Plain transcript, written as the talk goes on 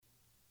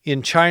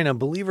In China,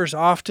 believers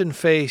often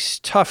face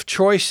tough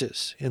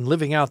choices in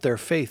living out their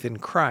faith in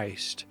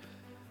Christ.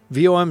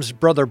 VOM's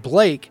brother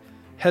Blake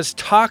has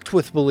talked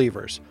with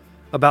believers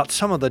about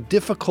some of the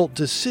difficult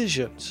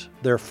decisions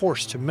they're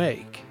forced to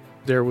make.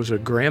 There was a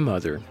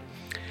grandmother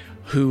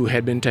who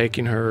had been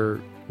taking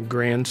her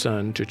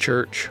grandson to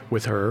church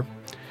with her,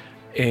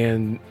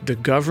 and the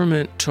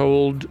government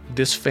told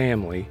this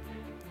family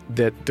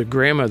that the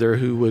grandmother,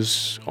 who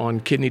was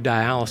on kidney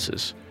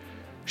dialysis,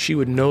 she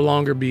would no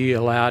longer be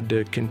allowed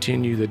to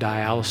continue the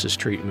dialysis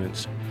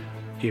treatments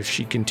if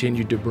she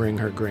continued to bring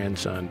her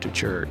grandson to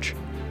church.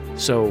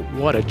 So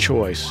what a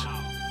choice.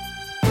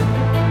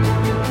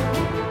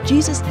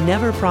 Jesus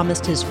never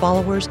promised his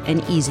followers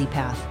an easy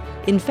path.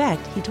 In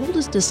fact, he told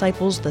his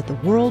disciples that the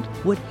world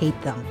would hate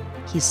them.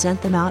 He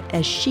sent them out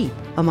as sheep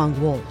among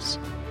wolves.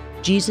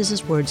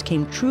 Jesus' words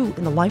came true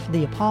in the life of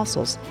the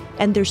apostles,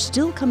 and they're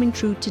still coming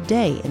true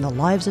today in the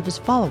lives of his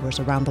followers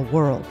around the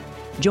world.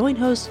 Join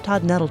host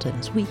Todd Nettleton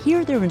as we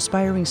hear their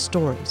inspiring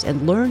stories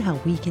and learn how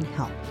we can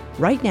help.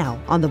 Right now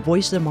on the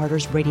Voice of the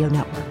Martyrs Radio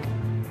Network.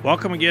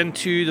 Welcome again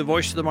to the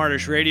Voice of the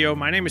Martyrs Radio.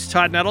 My name is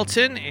Todd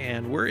Nettleton,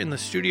 and we're in the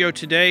studio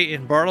today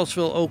in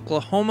Bartlesville,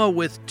 Oklahoma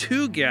with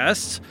two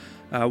guests.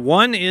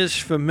 One is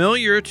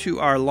familiar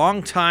to our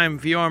longtime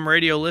VOM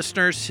radio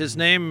listeners. His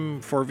name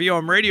for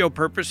VOM radio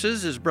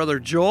purposes is Brother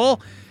Joel.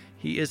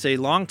 He is a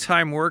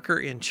longtime worker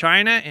in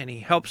China, and he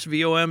helps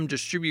VOM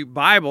distribute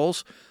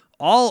Bibles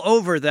all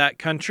over that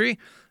country.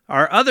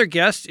 Our other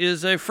guest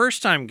is a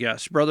first-time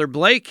guest. Brother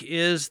Blake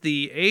is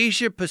the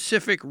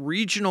Asia-Pacific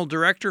Regional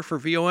Director for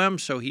VOM,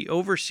 so he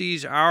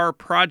oversees our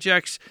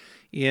projects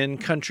in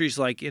countries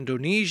like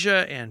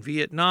Indonesia and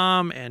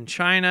Vietnam and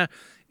China.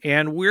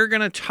 And we're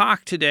going to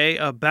talk today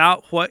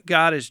about what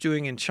God is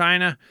doing in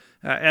China,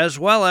 as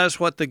well as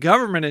what the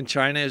government in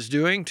China is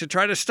doing to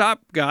try to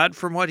stop God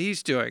from what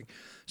he's doing.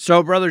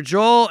 So, Brother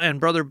Joel and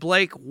Brother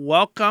Blake,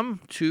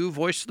 welcome to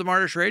Voice of the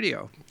Martyrs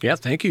Radio. Yeah,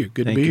 thank you.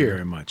 Good to be here. Thank you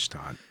very much,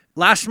 Todd.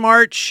 Last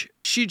March,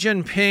 Xi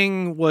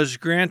Jinping was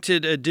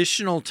granted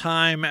additional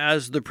time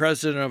as the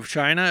president of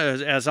China.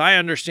 As I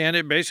understand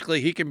it,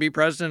 basically he can be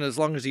president as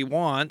long as he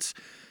wants.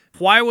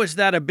 Why was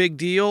that a big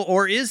deal,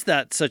 or is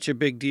that such a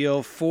big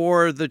deal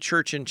for the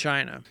church in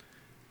China?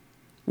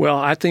 Well,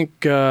 I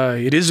think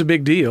it is a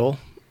big deal,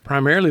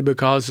 primarily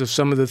because of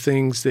some of the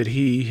things that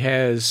he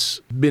has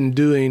been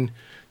doing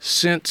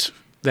since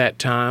that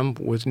time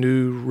with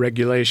new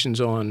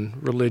regulations on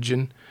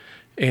religion,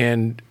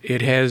 and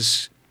it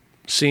has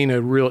seen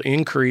a real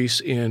increase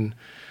in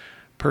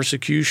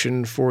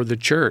persecution for the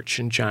church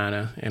in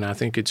China, and I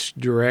think it's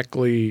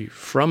directly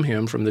from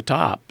him from the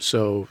top.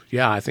 So,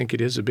 yeah, I think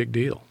it is a big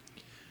deal.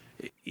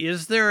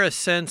 Is there a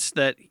sense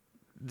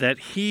that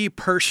he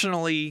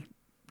personally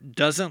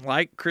doesn't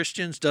like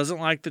Christians, doesn't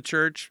like the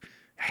church,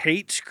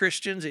 hates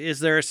Christians?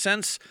 Is there a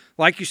sense,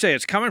 like you say,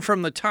 it's coming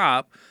from the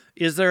top,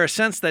 is there a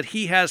sense that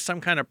he has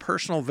some kind of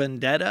personal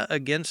vendetta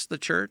against the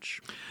church?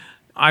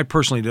 I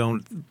personally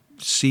don't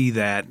see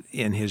that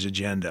in his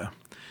agenda.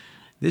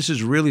 This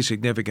is really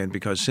significant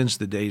because since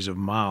the days of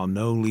Mao,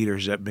 no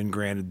leaders have been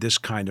granted this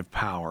kind of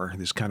power,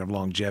 this kind of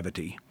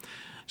longevity.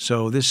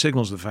 So this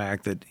signals the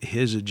fact that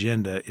his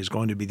agenda is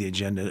going to be the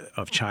agenda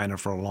of China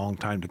for a long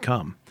time to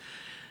come.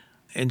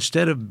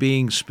 Instead of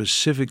being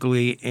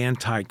specifically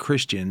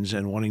anti-Christians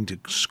and wanting to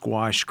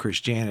squash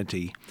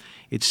Christianity,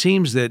 it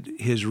seems that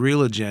his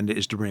real agenda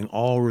is to bring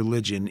all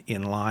religion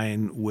in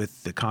line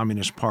with the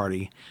Communist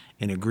Party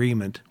in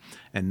agreement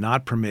and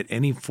not permit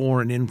any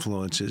foreign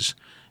influences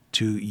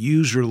to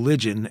use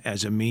religion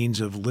as a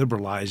means of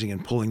liberalizing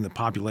and pulling the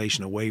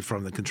population away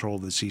from the control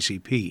of the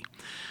CCP.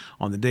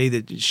 On the day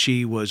that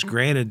Xi was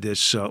granted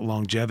this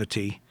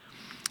longevity,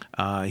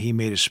 he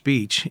made a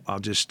speech. I'll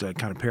just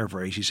kind of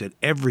paraphrase. He said,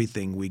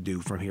 everything we do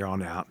from here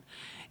on out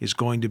is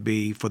going to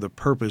be for the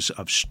purpose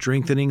of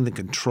strengthening the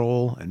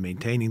control and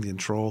maintaining the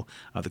control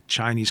of the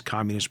Chinese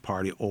Communist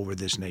Party over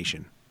this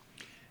nation.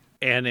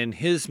 And in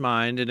his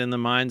mind and in the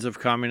minds of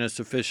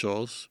communist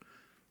officials,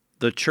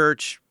 the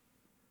church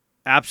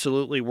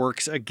absolutely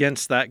works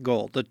against that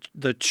goal.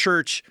 The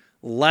church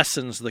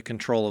lessens the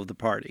control of the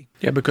party.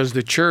 Yeah, because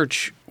the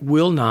church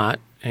will not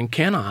and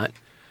cannot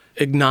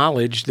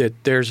acknowledge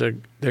that there's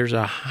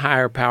a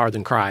higher power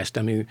than Christ.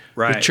 I mean,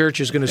 right. The church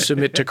is going to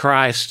submit to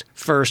Christ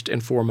first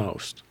and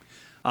foremost.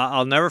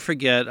 I'll never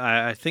forget.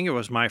 I think it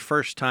was my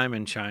first time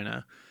in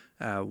China.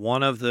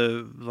 One of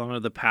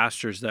the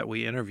pastors that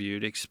we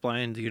interviewed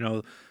explained,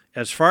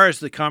 as far as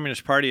the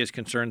Communist Party is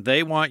concerned,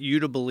 they want you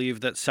to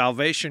believe that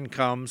salvation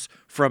comes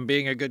from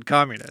being a good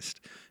communist.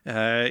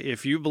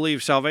 If you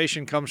believe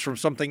salvation comes from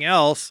something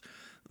else,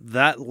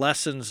 that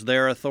lessens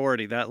their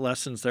authority, that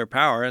lessens their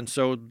power. And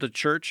so the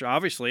church,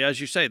 obviously,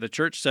 as you say, the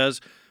church says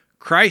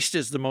Christ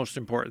is the most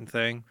important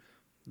thing.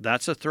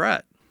 That's a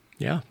threat.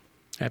 Yeah,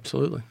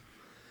 absolutely.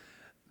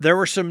 There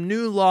were some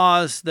new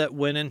laws that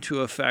went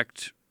into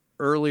effect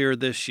earlier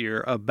this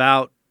year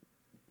about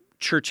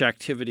church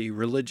activity,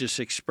 religious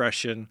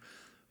expression.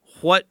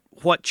 What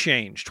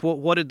changed?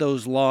 What did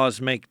those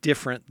laws make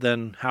different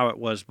than how it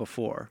was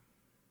before?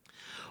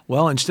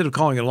 Well, instead of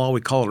calling it a law,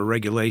 we call it a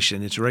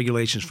regulation. It's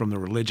regulations from the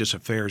Religious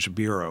Affairs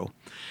Bureau.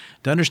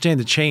 To understand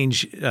the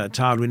change,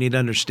 Todd, we need to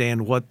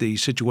understand what the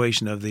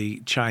situation of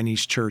the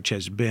Chinese church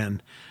has been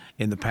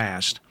in the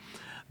past.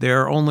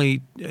 There are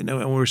only, and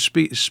we're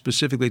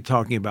specifically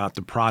talking about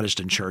the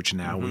Protestant church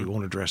now. We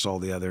won't address all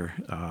the other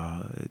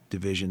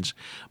divisions.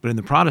 But in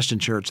the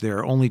Protestant church, there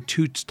are only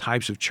two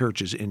types of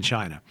churches in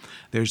China.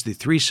 There's the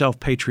Three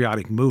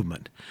Self-Patriotic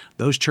Movement.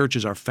 Those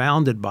churches are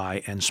founded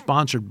by and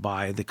sponsored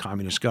by the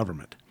communist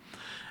government.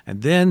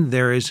 And then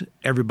there is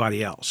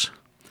everybody else.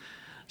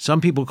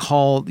 Some people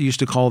used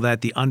to call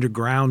that the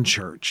underground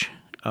church.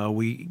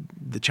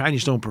 The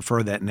Chinese don't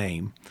prefer that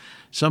name.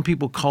 Some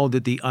people called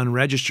it the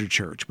unregistered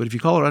church. But if you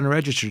call it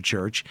unregistered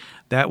church,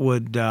 that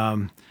would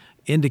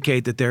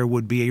indicate that there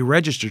would be a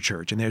registered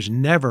church. And there's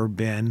never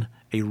been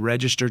a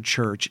registered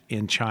church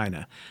in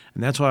China.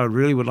 And that's what I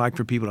really would like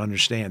for people to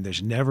understand.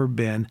 There's never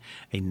been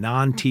a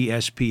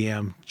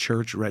non-TSPM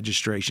church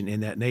registration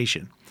in that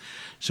nation.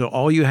 So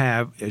all you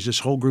have is this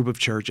whole group of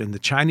church, and the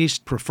Chinese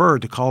prefer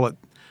to call it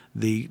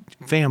the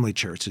family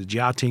church, the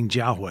Jiating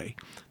Jiahui,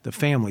 the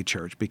family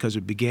church, because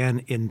it began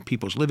in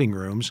people's living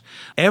rooms.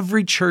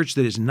 Every church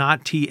that is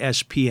not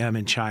TSPM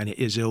in China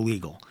is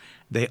illegal.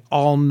 They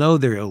all know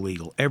they're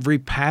illegal. Every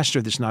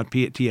pastor that's not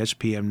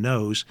TSPM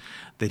knows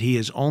that he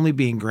is only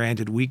being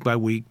granted week by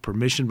week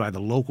permission by the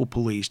local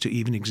police to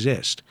even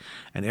exist.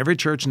 And every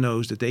church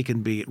knows that they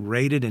can be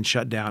raided and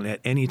shut down at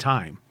any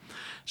time.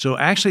 So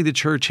actually the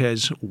church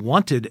has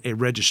wanted a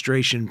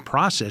registration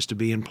process to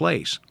be in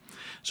place.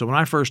 So when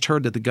I first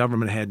heard that the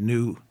government had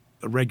new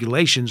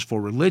regulations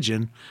for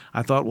religion,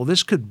 I thought, well,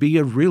 this could be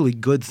a really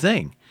good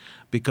thing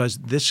because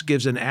this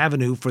gives an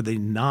avenue for the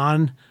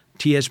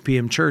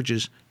non-TSPM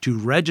churches to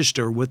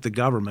register with the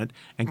government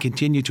and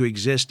continue to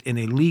exist in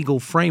a legal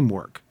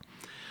framework.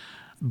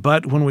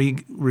 But when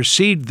we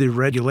received the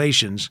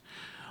regulations,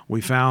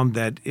 we found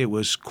that it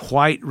was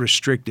quite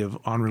restrictive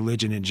on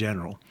religion in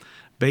general.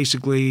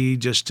 Basically,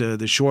 just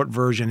the short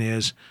version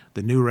is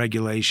the new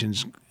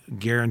regulations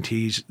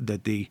guarantees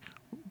that the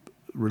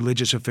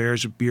Religious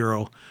Affairs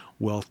Bureau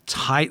will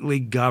tightly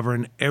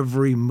govern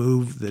every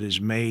move that is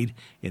made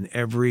in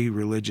every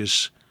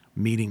religious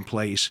meeting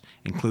place,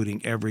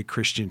 including every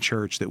Christian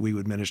church that we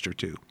would minister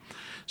to.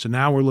 So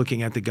now we're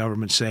looking at the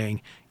government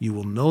saying, you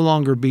will no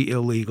longer be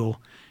illegal,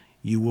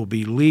 you will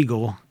be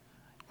legal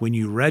when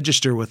you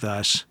register with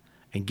us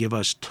and give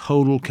us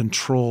total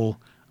control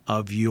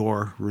of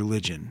your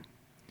religion.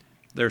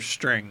 There's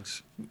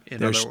strings, in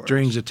There's other words.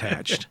 strings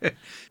attached.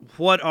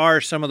 What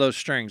are some of those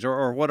strings,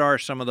 or what are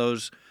some of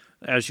those,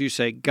 as you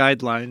say,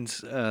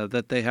 guidelines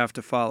that they have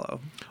to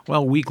follow?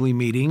 Well, weekly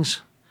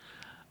meetings,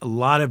 a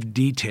lot of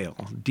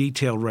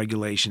detailed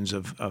regulations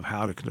of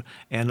how to,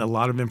 and a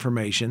lot of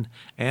information,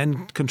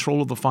 and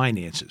control of the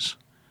finances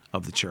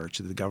of the church.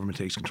 The government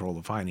takes control of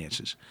the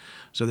finances.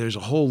 So there's a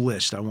whole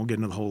list. I won't get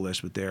into the whole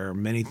list, but there are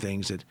many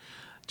things that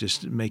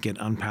just make it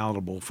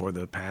unpalatable for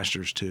the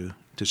pastors to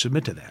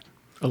submit to that.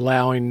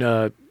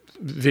 Allowing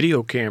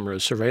video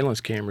cameras,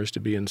 surveillance cameras, to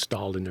be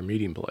installed in their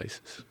meeting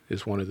places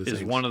is one of the things.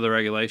 Is one of the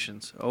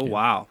regulations. Oh, yeah.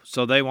 Wow.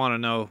 So they want to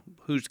know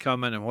who's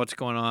coming and what's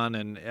going on,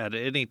 and at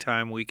any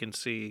time we can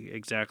see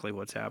exactly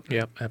what's happening.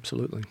 Yep,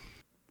 absolutely.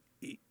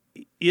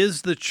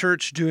 Is the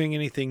church doing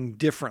anything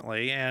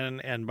differently?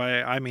 And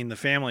by I mean the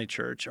family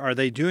church. Are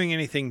they doing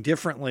anything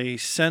differently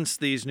since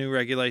these new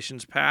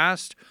regulations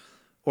passed,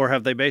 or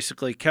have they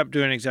basically kept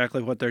doing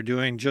exactly what they're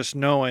doing, just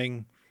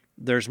knowing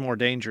there's more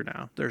danger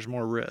now, there's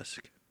more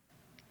risk?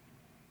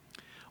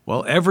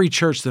 Well, every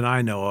church that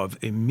I know of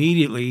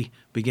immediately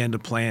began to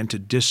plan to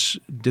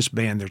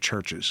disband their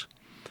churches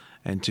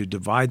and to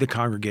divide the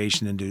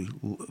congregation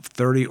into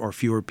 30 or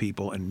fewer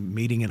people and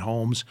meeting in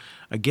homes,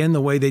 again,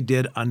 the way they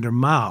did under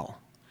Mao.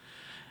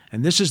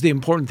 And this is the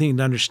important thing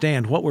to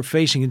understand. What we're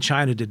facing in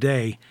China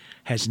today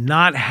has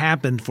not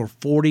happened for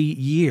 40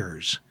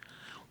 years.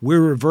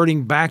 We're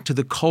reverting back to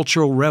the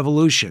Cultural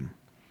Revolution.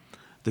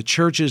 The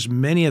churches,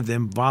 many of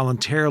them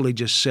voluntarily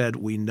just said,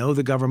 we know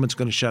the government's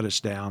going to shut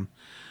us down.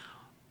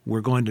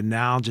 We're going to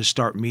now just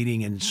start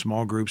meeting in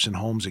small groups and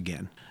homes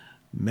again.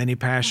 Many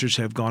pastors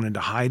have gone into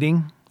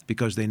hiding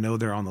because they know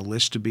they're on the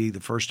list to be the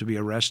first to be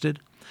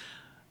arrested.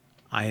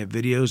 I have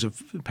videos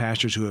of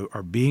pastors who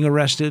are being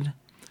arrested.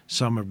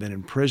 Some have been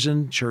in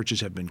prison.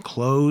 Churches have been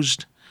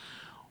closed.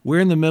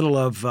 We're in the middle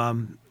of,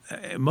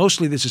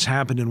 mostly this has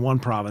happened in one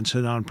province,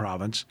 Henan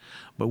province,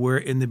 but we're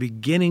in the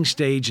beginning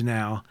stage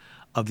now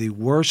of the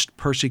worst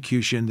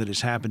persecution that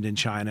has happened in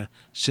China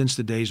since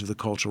the days of the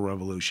Cultural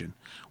Revolution.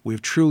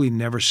 We've truly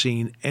never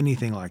seen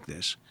anything like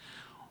this.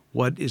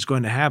 What is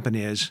going to happen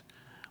is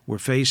we're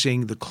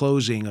facing the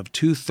closing of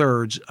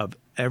 2/3 of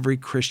every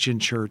Christian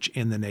church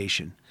in the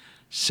nation.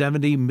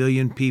 70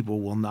 million people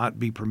will not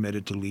be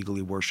permitted to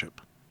legally worship.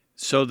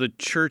 So the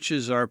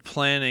churches are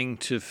planning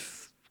to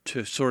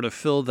sort of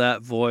fill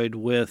that void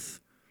with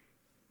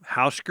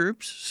house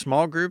groups,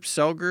 small groups,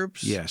 cell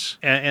groups? Yes.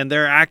 And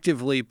they're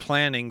actively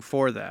planning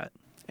for that.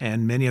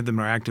 and many of them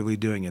are actively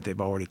doing it.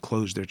 They've already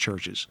closed their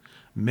churches.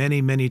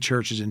 Many, many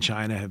churches in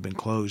China have been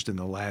closed in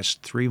the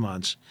last 3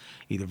 months,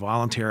 either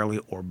voluntarily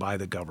or by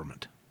the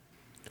government,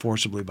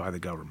 forcibly by the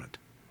government.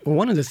 Well,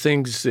 one of the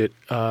things that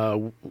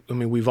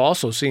we've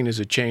also seen as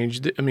a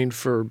change.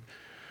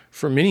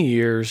 For many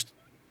years,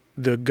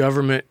 the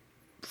government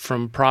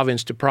from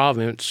province to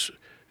province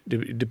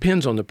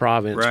depends on the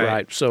province,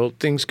 right? So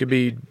things could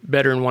be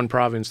better in one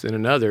province than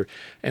another,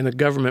 and the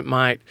government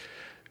might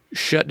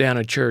shut down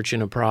a church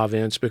in a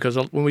province because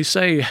when we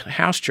say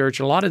house church,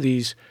 a lot of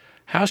these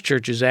house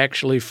churches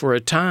actually, for a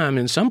time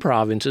in some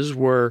provinces,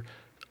 were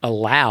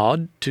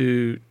allowed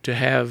to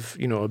have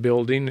a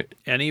building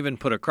and even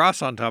put a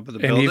cross on top of the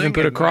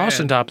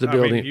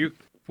building. You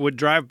would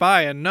drive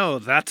by and know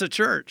that's a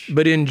church.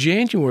 But in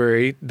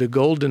January, the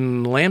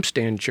Golden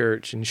Lampstand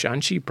Church in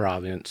Shanxi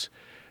province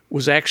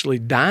was actually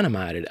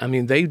dynamited. I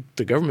mean,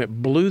 the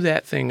government blew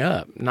that thing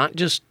up, not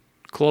just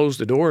closed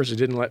the doors, it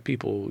didn't let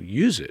people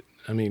use it.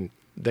 I mean,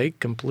 they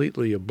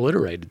completely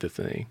obliterated the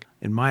thing.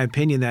 In my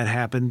opinion, that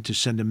happened to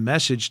send a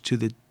message to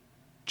the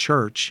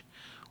church.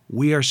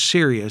 We are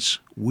serious.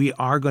 We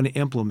are going to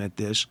implement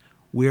this.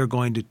 We are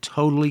going to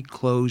totally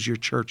close your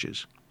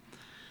churches.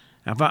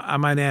 Now, if I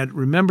might add,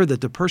 remember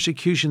that the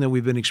persecution that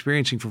we've been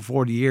experiencing for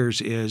 40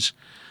 years is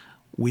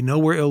we know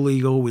we're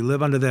illegal, we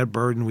live under that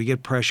burden, we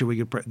get pressure,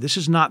 This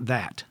is not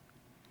that.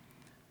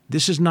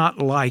 This is not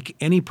like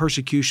any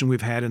persecution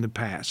we've had in the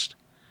past.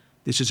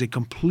 This is a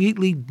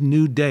completely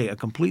new day, a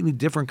completely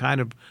different kind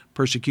of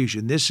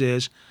persecution. This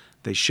is,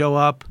 they show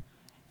up,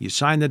 you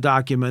sign the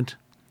document,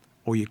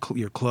 or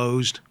you're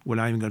closed. We're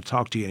not even going to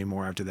talk to you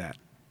anymore after that.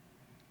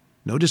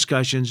 No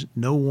discussions,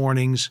 no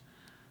warnings.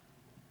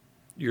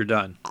 You're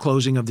done.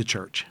 Closing of the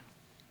church.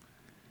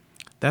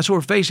 That's what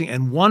we're facing.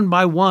 And one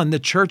by one, the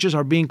churches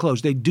are being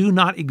closed. They do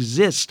not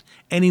exist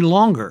any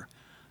longer.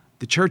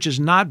 The church is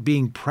not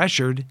being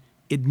pressured.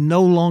 It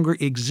no longer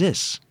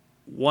exists.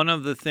 One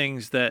of the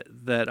things that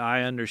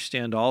I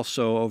understand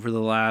also over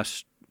the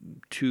last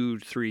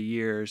 2-3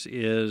 years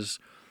is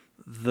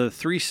the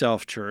Three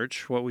Self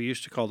Church, what we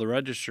used to call the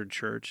registered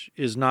church,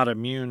 is not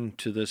immune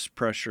to this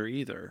pressure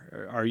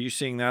either. Are you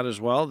seeing that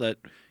as well, that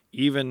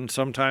even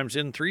sometimes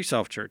in Three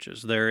Self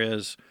churches there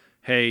is,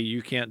 hey,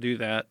 you can't do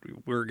that,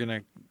 we're going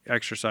to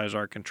exercise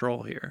our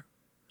control here?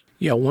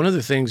 Yeah, one of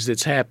the things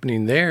that's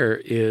happening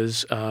there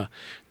is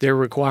they're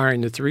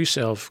requiring the Three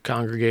Self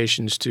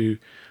congregations to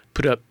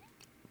put up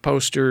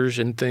posters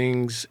and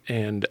things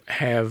and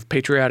have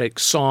patriotic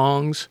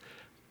songs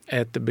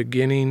at the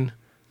beginning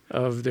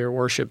of their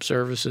worship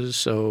services.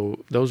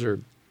 So those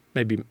are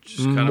maybe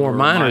more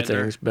minor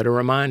things, but a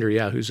reminder,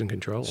 who's in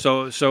control.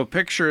 So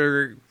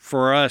picture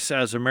for us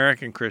as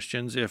American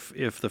Christians,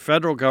 if the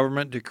federal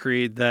government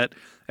decreed that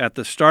at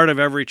the start of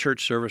every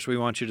church service, we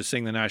want you to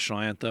sing the national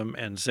anthem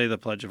and say the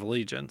Pledge of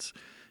Allegiance,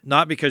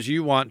 not because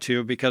you want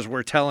to, because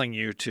we're telling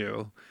you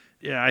to.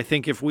 Yeah, I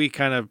think if we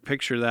kind of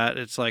picture that,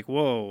 it's like,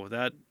 whoa,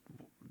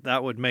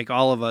 that would make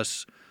all of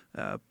us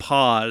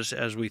pause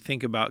as we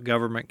think about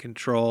government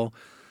control.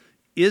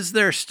 Is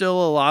there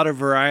still a lot of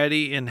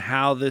variety in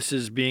how this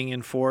is being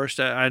enforced?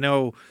 I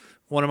know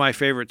one of my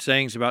favorite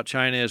sayings about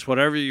China is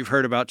whatever you've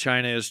heard about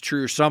China is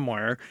true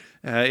somewhere.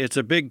 It's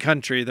a big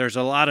country. There's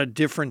a lot of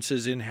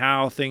differences in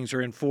how things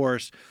are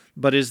enforced.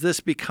 But is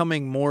this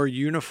becoming more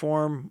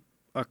uniform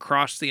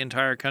across the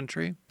entire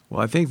country?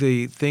 Well, I think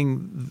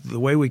the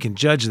way we can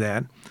judge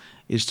that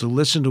is to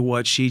listen to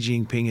what Xi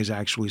Jinping is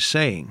actually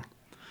saying.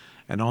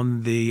 And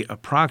on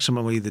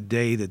approximately the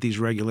day that these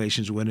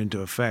regulations went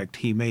into effect,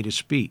 he made a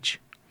speech.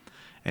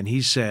 And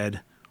he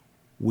said,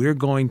 we're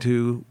going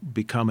to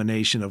become a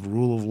nation of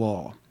rule of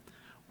law.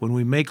 When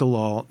we make a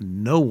law,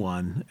 no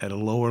one at a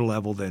lower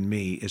level than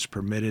me is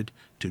permitted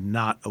to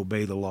not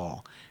obey the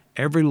law.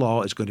 Every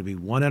law is going to be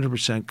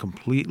 100%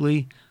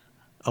 completely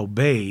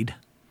obeyed,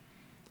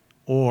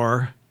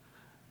 or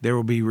there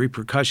will be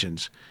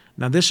repercussions.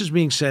 Now, this is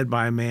being said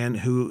by a man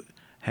who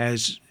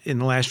has, in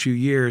the last few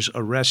years,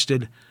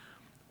 arrested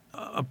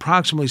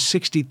approximately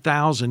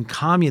 60,000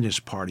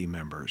 Communist Party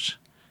members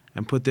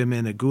and put them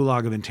in a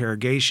gulag of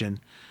interrogation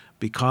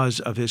because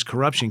of his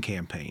corruption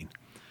campaign.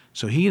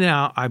 So he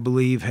now, I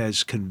believe,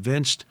 has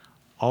convinced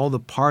all the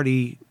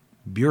party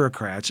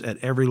bureaucrats at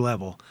every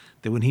level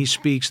that when he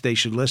speaks, they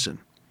should listen.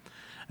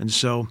 And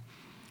so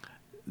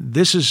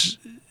this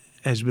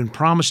has been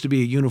promised to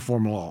be a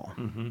uniform law.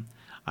 Mm-hmm.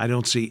 I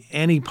don't see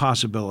any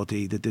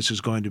possibility that this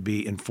is going to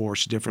be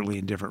enforced differently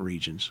in different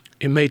regions.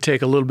 It may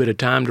take a little bit of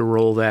time to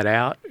roll that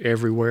out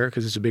everywhere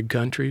because it's a big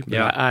country. But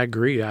yeah. I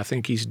agree. I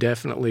think he's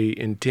definitely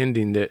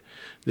intending that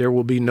there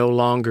will be no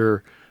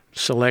longer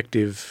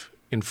selective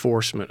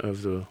enforcement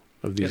of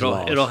these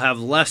laws. It'll have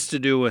less to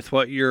do with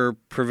what your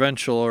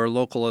provincial or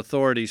local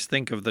authorities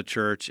think of the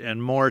church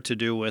and more to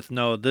do with,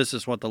 no, this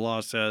is what the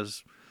law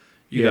says.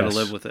 You got to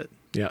live with it.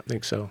 Yeah, I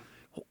think so.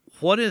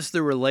 What is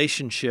the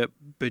relationship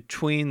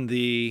between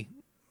the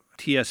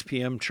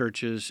TSPM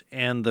churches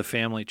and the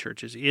family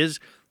churches?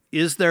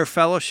 Is there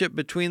fellowship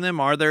between them?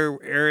 Are there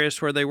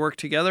areas where they work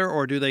together,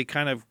 or do they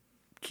kind of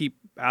keep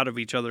out of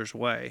each other's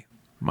way?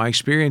 My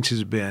experience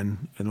has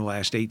been, in the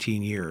last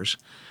 18 years,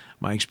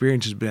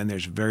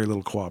 there's very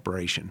little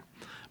cooperation.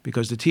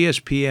 Because the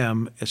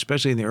TSPM,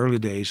 especially in the early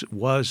days,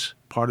 was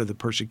part of the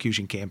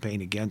persecution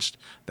campaign against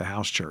the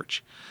house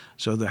church.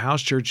 So the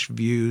house church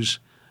views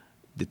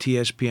the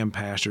TSPM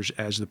pastors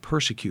as the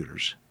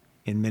persecutors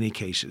in many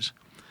cases.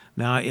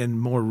 Now, in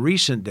more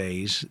recent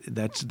days,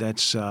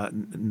 that's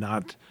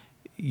not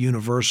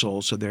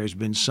universal, so there's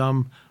been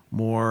some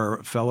more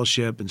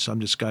fellowship and some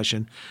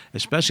discussion,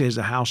 especially as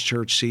the house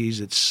church sees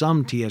that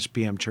some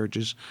TSPM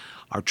churches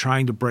are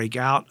trying to break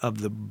out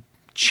of the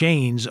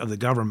chains of the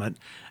government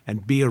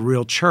and be a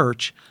real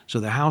church. So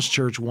the house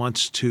church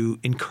wants to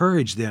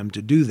encourage them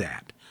to do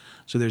that.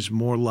 So there's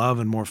more love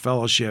and more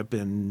fellowship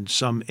in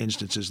some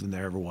instances than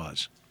there ever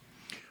was.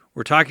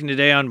 We're talking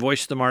today on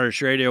Voice of the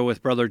Martyrs Radio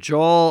with Brother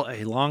Joel,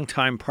 a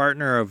longtime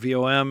partner of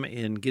VOM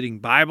in getting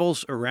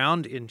Bibles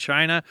around in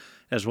China,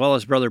 as well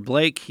as Brother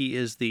Blake. He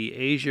is the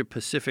Asia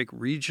Pacific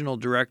Regional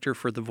Director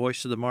for the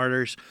Voice of the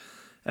Martyrs.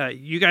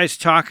 You guys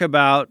talk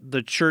about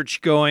the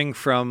church going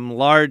from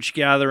large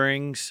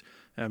gatherings,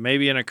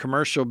 maybe in a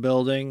commercial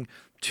building,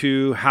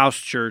 to house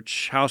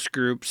church, house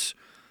groups,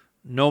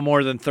 no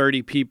more than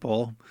 30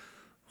 people.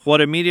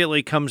 What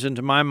immediately comes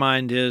into my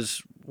mind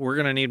is we're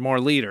going to need more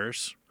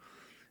leaders.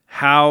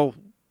 How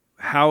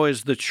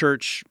is the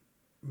church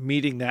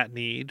meeting that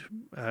need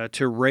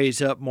to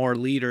raise up more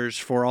leaders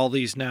for all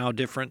these now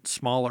different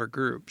smaller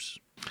groups?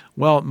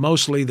 Well,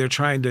 mostly they're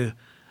trying to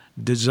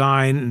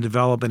design and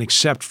develop and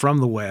accept from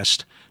the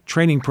West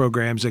training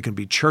programs that can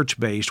be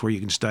church-based, where you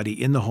can study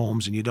in the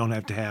homes and you don't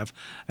have to have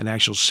an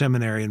actual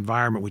seminary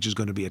environment which is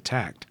going to be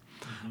attacked.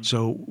 Mm-hmm.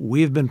 So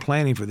we have been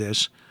planning for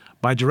this.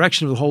 By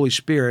direction of the Holy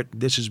Spirit,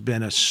 this has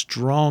been a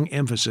strong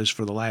emphasis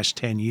for the last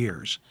 10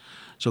 years.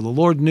 So the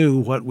Lord knew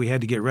what we had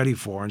to get ready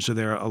for, and so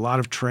there are a lot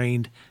of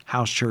trained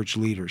house church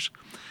leaders.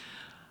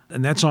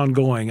 And that's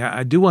ongoing.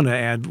 I do want to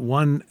add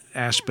one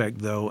aspect,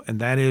 though, and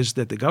that is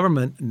that the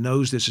government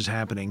knows this is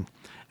happening,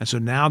 and so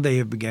now they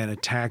have begun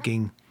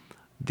attacking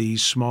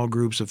these small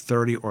groups of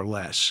 30 or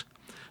less.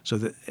 So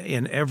that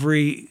in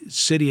every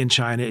city in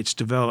China, it's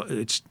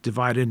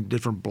divided into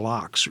different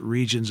blocks,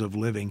 regions of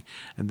living,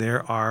 and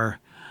there are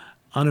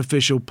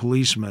unofficial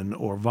policemen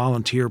or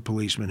volunteer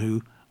policemen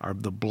who are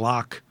the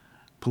block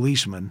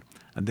policemen,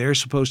 and they're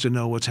supposed to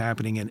know what's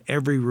happening in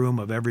every room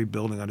of every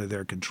building under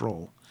their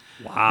control.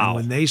 Wow. And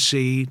when they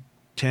see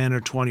 10 or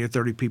 20 or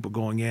 30 people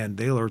going in,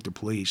 they alert the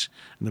police,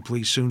 and the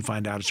police soon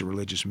find out it's a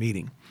religious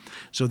meeting.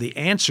 So the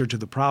answer to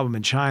the problem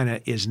in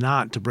China is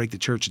not to break the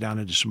church down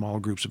into small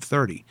groups of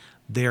 30.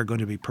 They are going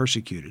to be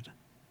persecuted.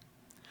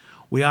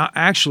 We are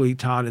actually,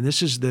 Todd, and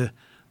this is the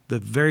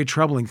very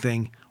troubling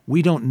thing,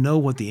 we don't know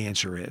what the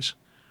answer is.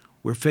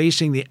 We're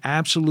facing the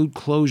absolute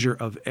closure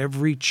of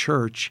every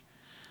church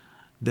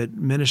that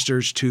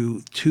ministers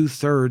to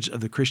 2/3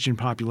 of the Christian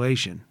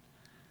population.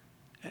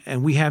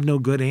 And we have no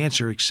good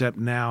answer except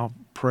now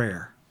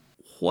prayer.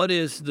 What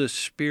is the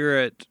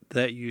spirit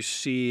that you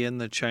see in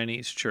the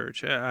Chinese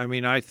church? I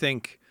mean, I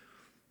think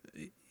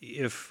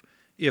if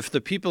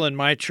the people in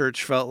my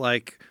church felt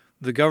like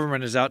the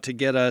government is out to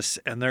get us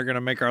and they're going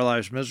to make our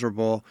lives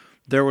miserable,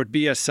 there would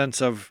be a sense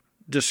of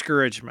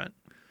discouragement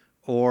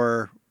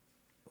or,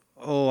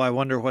 oh, I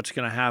wonder what's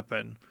going to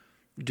happen.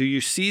 Do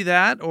you see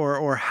that,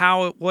 or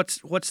how?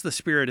 What's the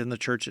spirit in the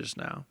churches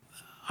now?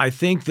 I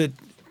think that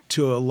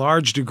to a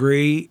large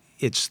degree,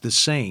 it's the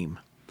same.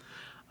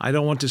 I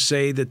don't want to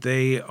say that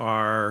they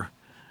are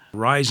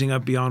rising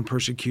up beyond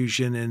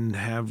persecution and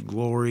have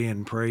glory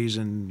and praise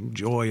and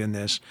joy in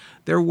this.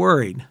 They're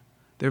worried.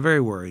 They're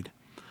very worried.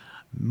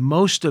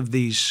 Most of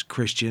these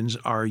Christians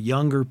are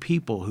younger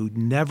people who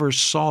never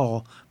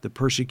saw the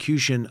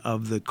persecution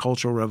of the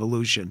Cultural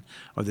Revolution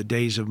or the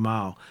days of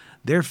Mao.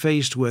 They're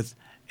faced with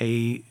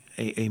a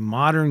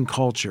modern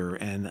culture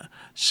and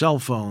cell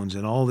phones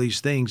and all these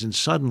things, and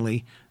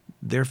suddenly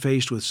they're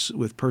faced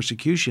with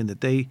persecution that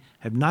they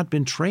have not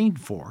been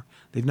trained for.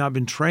 They've not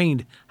been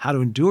trained how to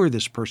endure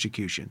this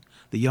persecution.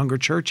 The younger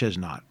church has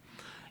not.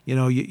 You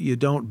know, you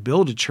don't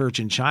build a church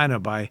in China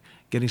by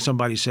getting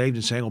somebody saved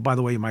and saying, oh, by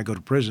the way, you might go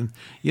to prison.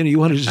 You know, you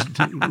want to just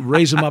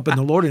raise them up in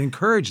the Lord and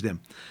encourage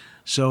them.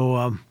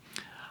 So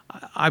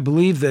I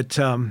believe that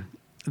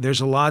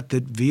there's a lot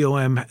that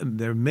VOM,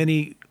 there are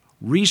many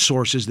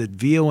resources that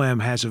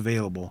VOM has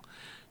available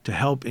to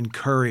help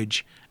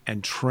encourage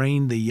and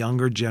train the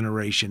younger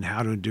generation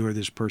how to endure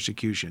this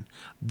persecution.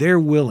 They're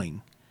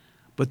willing,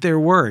 but they're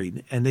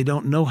worried, and they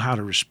don't know how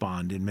to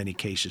respond in many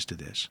cases to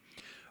this.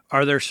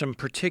 Are there some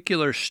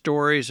particular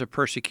stories of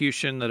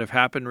persecution that have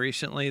happened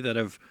recently that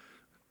have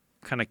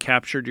kind of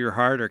captured your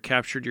heart or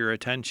captured your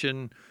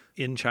attention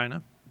in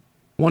China?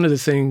 One of the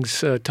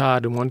things,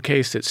 Todd, in one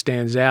case that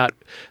stands out,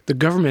 the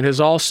government has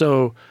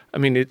also,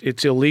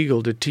 it's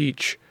illegal to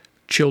teach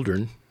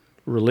children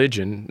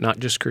religion, not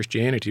just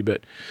Christianity,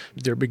 but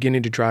they're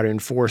beginning to try to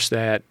enforce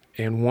that.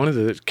 And one of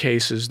the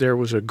cases, there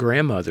was a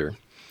grandmother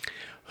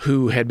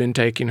who had been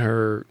taking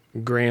her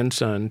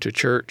grandson to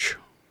church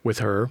with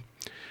her,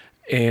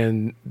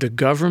 and the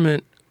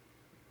government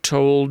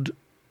told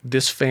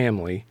this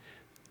family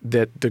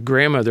that the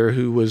grandmother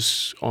who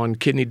was on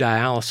kidney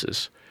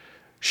dialysis,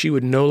 she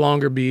would no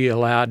longer be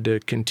allowed to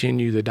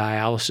continue the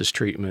dialysis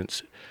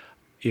treatments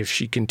if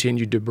she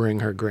continued to bring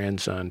her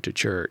grandson to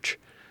church.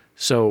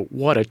 So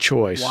what a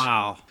choice.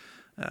 Wow.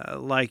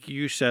 Like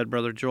you said,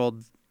 Brother Joel,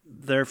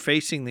 they're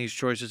facing these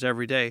choices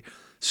every day.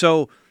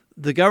 So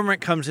the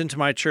government comes into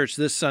my church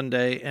this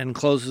Sunday and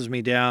closes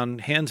me down,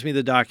 hands me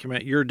the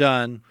document, you're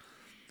done.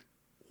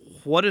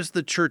 What does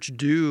the church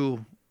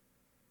do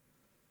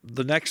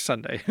the next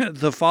Sunday,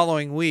 the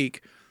following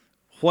week?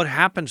 What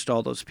happens to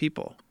all those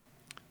people?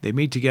 They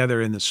meet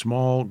together in the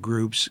small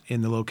groups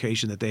in the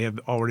location that they have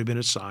already been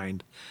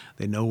assigned.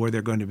 They know where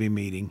they're going to be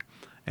meeting.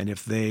 And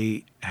if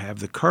they have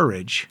the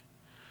courage,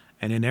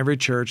 and in every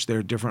church there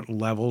are different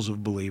levels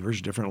of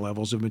believers, different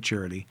levels of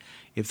maturity,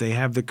 if they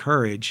have the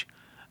courage,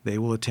 they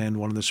will attend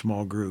one of the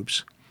small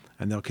groups.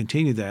 And they'll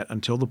continue that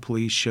until the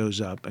police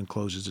shows up and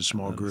closes the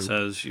small group.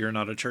 Says, you're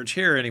not a church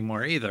here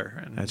anymore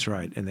either. And that's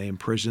right. And they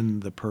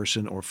imprison the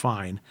person or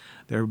fine.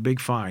 There are big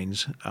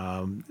fines,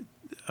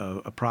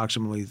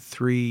 approximately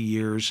 3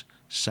 years'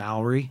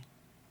 salary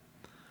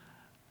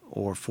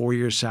or 4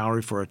 years'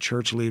 salary for a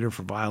church leader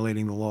for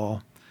violating the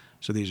law.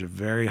 So these are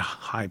very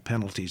high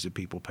penalties that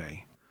people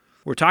pay.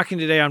 We're talking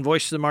today on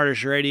Voice of the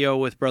Martyrs Radio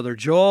with Brother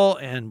Joel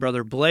and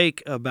Brother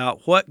Blake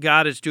about what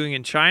God is doing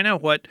in China,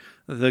 what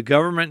the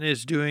government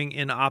is doing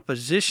in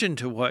opposition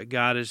to what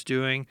God is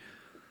doing.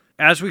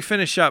 As we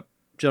finish up,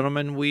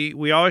 gentlemen,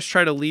 we always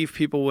try to leave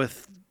people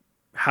with,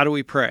 how do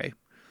we pray?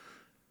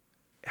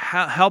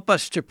 Help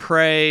us to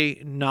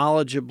pray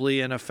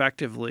knowledgeably and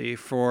effectively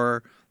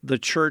for the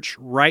church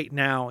right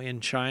now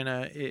in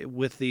China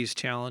with these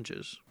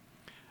challenges.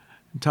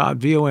 Todd,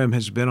 VOM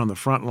has been on the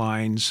front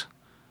lines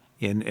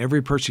in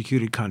every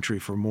persecuted country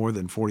for more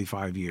than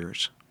 45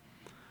 years.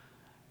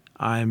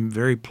 I'm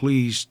very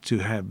pleased to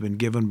have been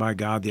given by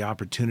God the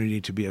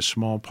opportunity to be a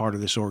small part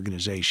of this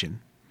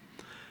organization.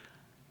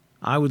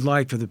 I would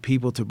like for the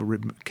people to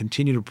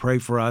continue to pray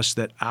for us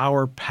that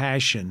our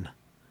passion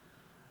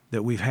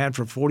that we've had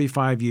for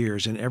 45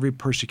 years in every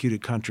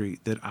persecuted country,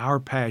 that our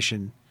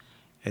passion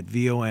at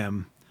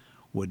VOM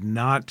would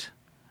not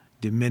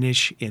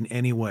diminish in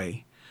any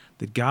way,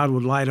 that God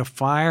would light a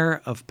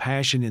fire of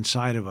passion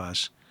inside of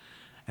us,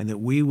 and that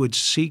we would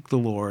seek the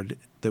Lord,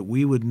 that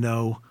we would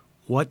know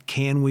what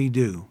can we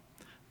do.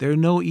 There are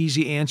no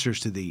easy answers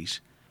to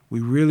these. We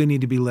really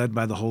need to be led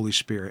by the Holy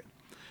Spirit.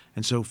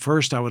 And so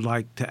first I would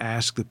like to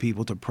ask the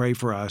people to pray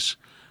for us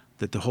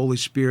that the Holy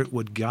Spirit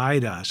would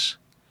guide us,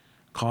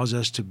 cause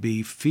us to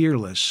be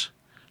fearless,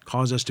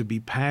 cause us to be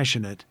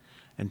passionate,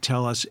 and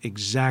tell us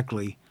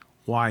exactly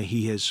why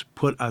He has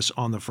put us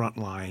on the front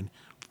line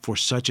for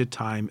such a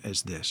time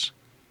as this.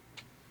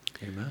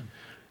 Amen.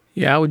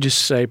 Yeah, I would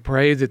just say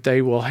pray that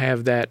they will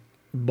have that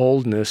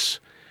boldness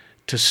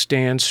to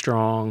stand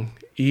strong,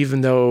 even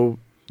though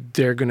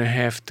they're going to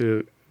have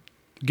to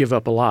give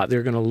up a lot.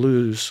 They're going to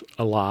lose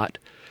a lot.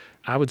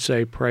 I would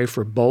say pray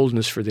for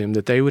boldness for them,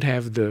 that they would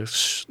have the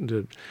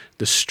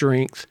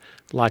strength,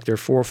 like their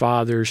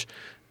forefathers,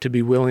 to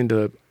be willing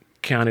to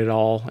count it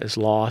all as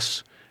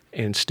loss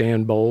and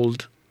stand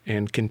bold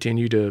and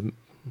continue to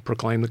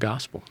proclaim the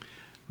gospel.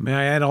 May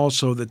I add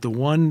also that the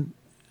one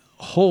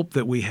hope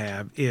that we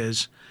have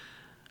is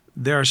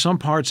there are some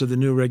parts of the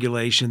new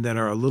regulation that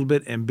are a little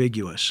bit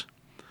ambiguous.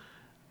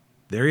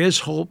 There is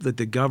hope that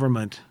the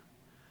government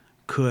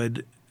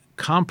could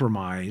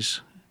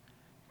compromise,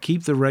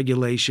 keep the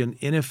regulation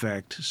in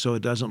effect so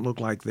it doesn't look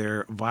like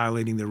they're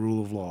violating the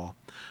rule of law,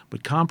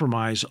 but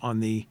compromise on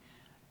the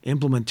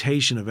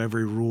implementation of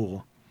every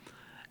rule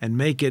and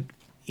make it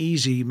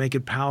easy, make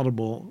it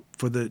palatable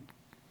for the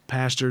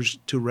pastors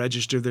to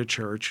register their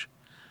church.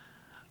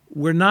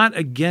 We're not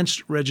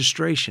against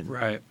registration.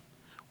 Right.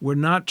 We're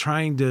not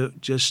trying to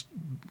just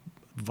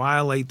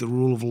violate the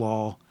rule of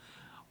law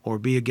or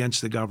be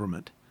against the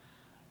government.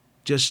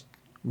 Just,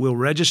 we'll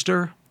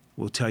register,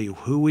 we'll tell you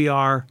who we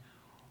are,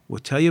 we'll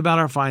tell you about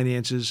our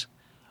finances,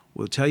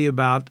 we'll tell you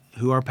about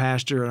who our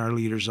pastor and our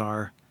leaders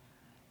are,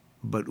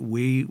 but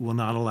we will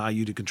not allow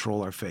you to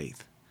control our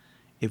faith.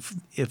 If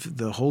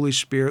the Holy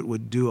Spirit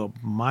would do a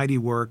mighty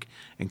work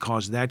and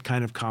cause that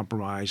kind of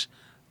compromise,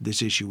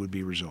 this issue would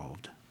be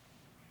resolved.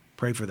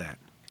 Pray for that.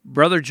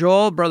 Brother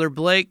Joel, Brother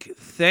Blake,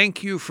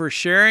 thank you for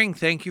sharing.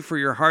 Thank you for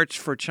your hearts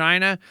for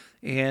China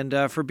and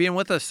for being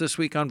with us this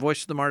week on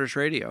Voice of the Martyrs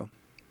Radio.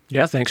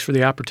 Yeah, thanks for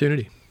the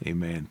opportunity.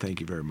 Amen.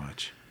 Thank you very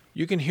much.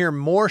 You can hear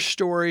more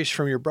stories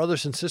from your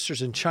brothers and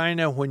sisters in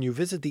China when you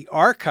visit the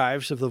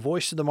archives of the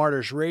Voice of the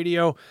Martyrs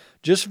Radio.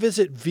 Just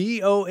visit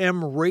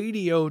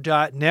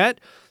vomradio.net.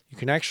 You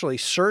can actually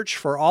search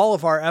for all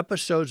of our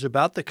episodes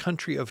about the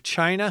country of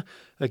China.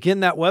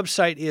 Again, that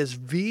website is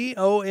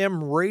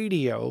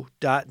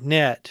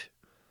vomradio.net.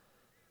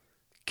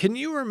 Can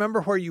you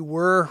remember where you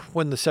were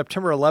when the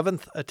September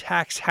 11th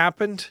attacks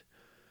happened?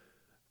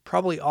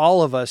 Probably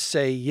all of us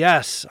say,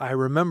 yes, I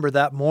remember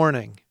that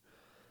morning.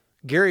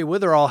 Gary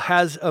Witherall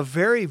has a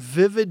very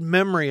vivid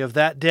memory of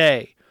that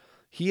day.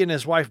 He and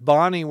his wife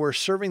Bonnie were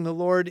serving the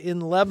Lord in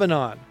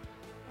Lebanon,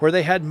 where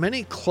they had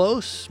many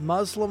close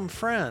Muslim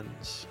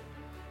friends.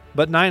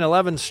 But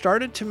 9/11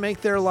 started to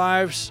make their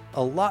lives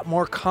a lot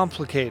more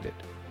complicated.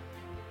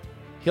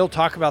 He'll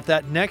talk about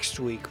that next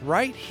week,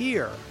 right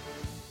here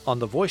on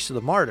the Voice of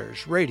the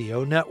Martyrs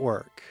Radio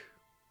Network.